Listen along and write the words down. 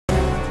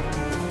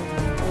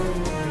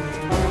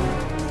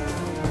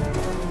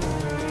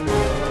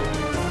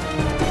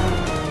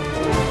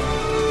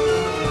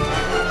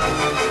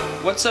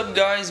What's up,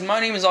 guys? My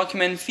name is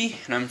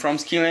Mw3 and I'm from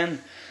Skilland.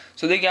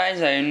 So today,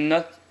 guys,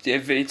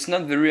 it's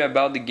not very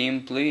about the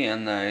gameplay,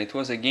 and it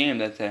was a game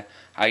that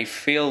I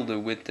failed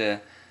with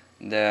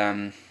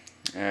when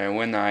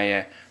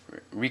I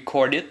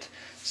record it.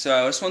 So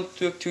I just want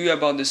to talk to you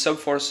about the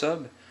Mw3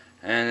 Sub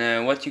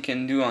and what you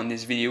can do on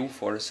this video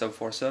for the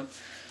Mw3 Sub.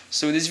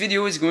 So this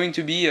video is going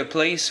to be a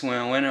place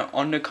when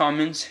on the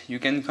comments you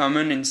can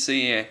comment and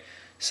say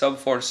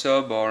Mw3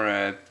 Sub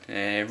or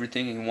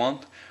everything you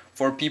want,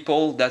 for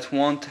people that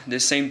want the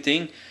same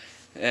thing.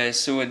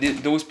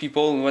 Those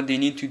people, what they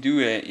need to do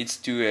is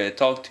to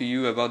talk to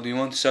you about, do you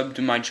want to sub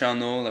to my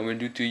channel, I will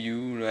do to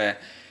you,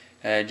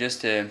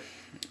 just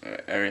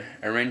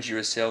arrange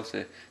yourself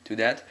to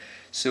that.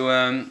 So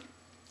I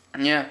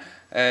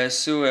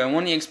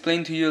want to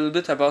explain to you a little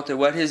bit about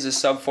what is the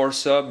Mw3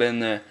 Sub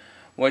and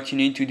what you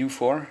need to do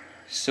for.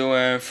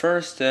 So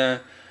first I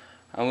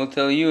will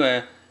tell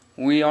you,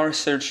 we are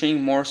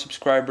searching more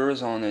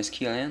subscribers on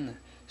Skilland.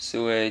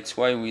 So it's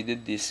why we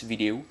did this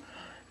video,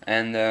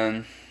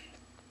 and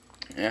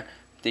yeah,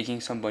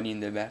 taking somebody in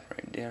the back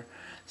right there.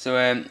 So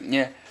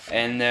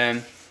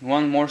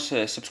one more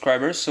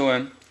subscribers.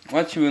 So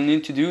what you will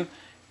need to do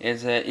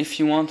is, if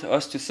you want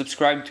us to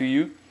subscribe to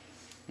you,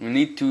 you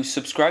need to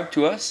subscribe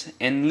to us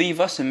and leave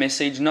us a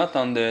message, not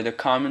on the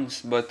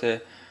comments, but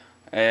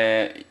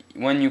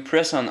when you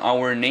press on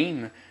our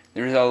name,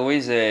 there is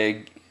always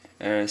a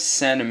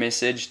send a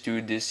message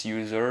to this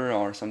user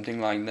or something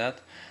like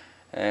that.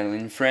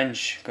 In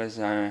French, because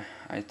I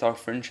talk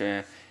French,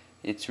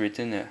 it's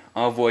written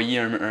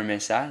envoyer un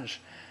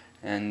message,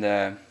 and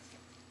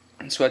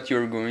that's what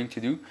you're going to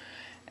do.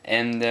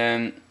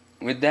 And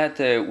with that,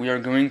 we are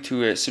going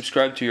to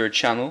subscribe to your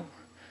channel.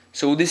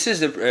 So this is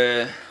what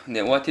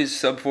is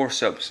Mw3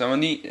 Sub.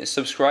 Somebody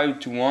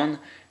subscribe to one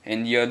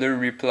and the other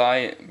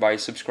reply by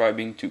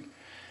subscribing to.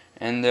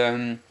 And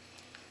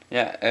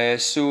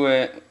as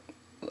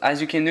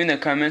you can do in the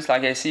comments,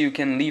 like I see, you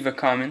can leave a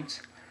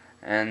comment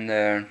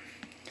and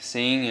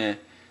saying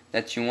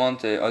that you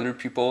want other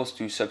people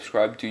to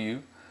subscribe to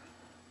you,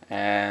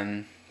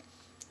 and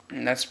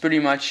that's pretty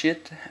much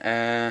it.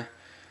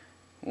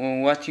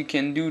 What you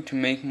can do to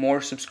make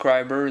more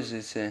subscribers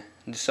is the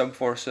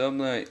Mw3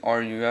 Sub,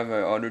 or you have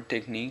other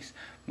techniques,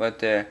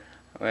 but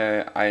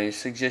I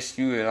suggest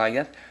you like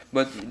that.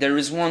 But there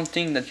is one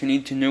thing that you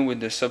need to know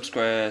with the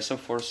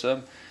Mw3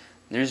 Sub.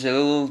 There's a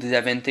little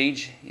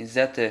disadvantage, is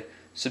that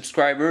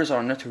subscribers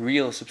are not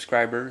real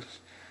subscribers.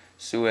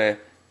 So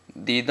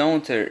they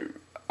don't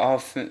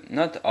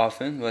not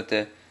often, but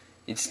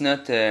it's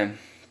not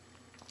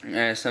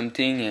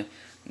something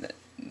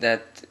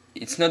that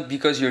it's not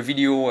because your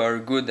video are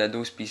good that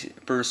those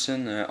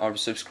person are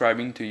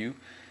subscribing to you.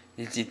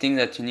 It's the thing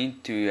that you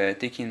need to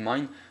take in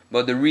mind.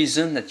 But the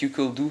reason that you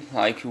could do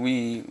like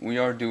we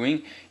are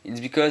doing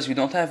is because we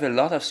don't have a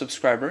lot of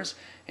subscribers,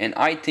 and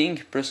I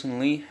think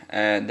personally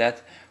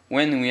that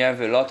when we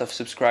have a lot of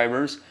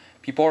subscribers,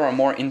 people are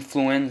more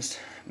influenced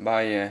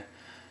by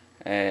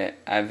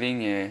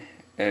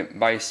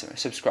by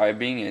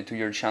subscribing to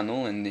your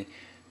channel, and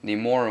they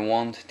more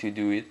want to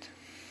do it.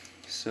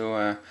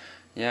 So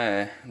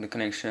the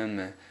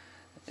connection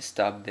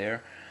stopped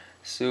there.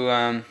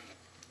 So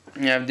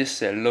you have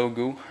this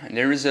logo.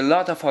 There is a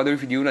lot of other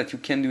video that you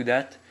can do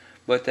that,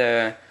 but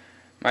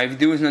my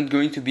video is not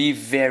going to be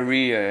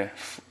very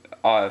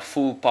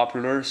full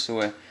popular,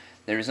 so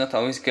there is not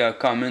always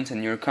comments,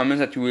 and your comments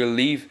that you will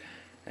leave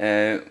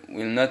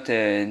will not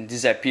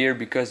disappear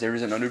because there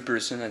is another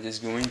person that is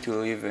going to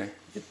leave it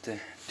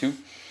too.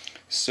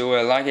 So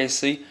like I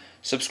say,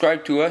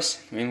 subscribe to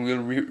us and we'll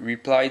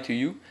reply to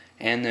you,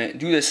 and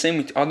do the same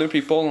with other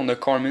people on the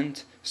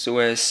comment.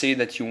 So say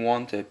that you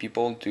want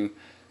people to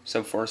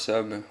Mw3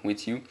 Sub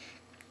with you,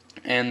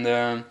 and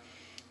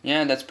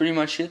yeah, that's pretty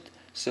much it.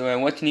 So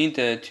what you need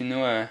to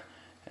know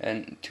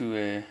and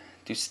to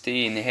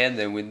stay in ahead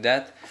with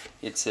that,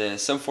 it's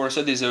Mw3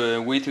 Sub is a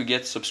way to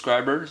get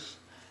subscribers,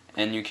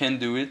 and you can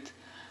do it,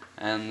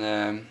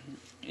 and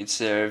it's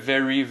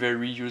very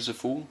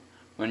useful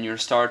when you're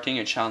starting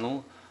a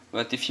channel.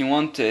 But if you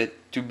want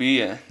to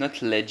be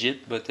not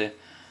legit, but to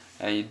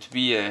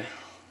be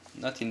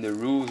not in the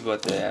rules,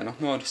 but I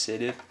don't know how to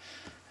say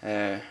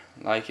it,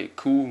 like a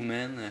cool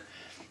man,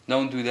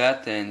 don't do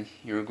that, and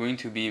you're going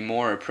to be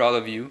more proud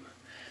of you.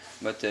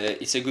 But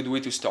it's a good way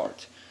to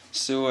start.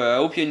 So I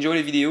hope you enjoyed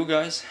the video,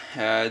 guys.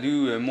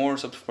 Do more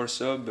Mw3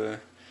 Sub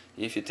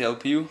if it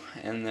helps you,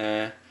 and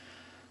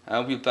I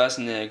hope you pass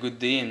a good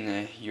day,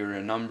 and your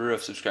number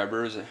of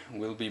subscribers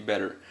will be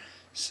better.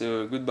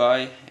 So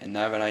goodbye and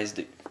have a nice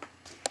day.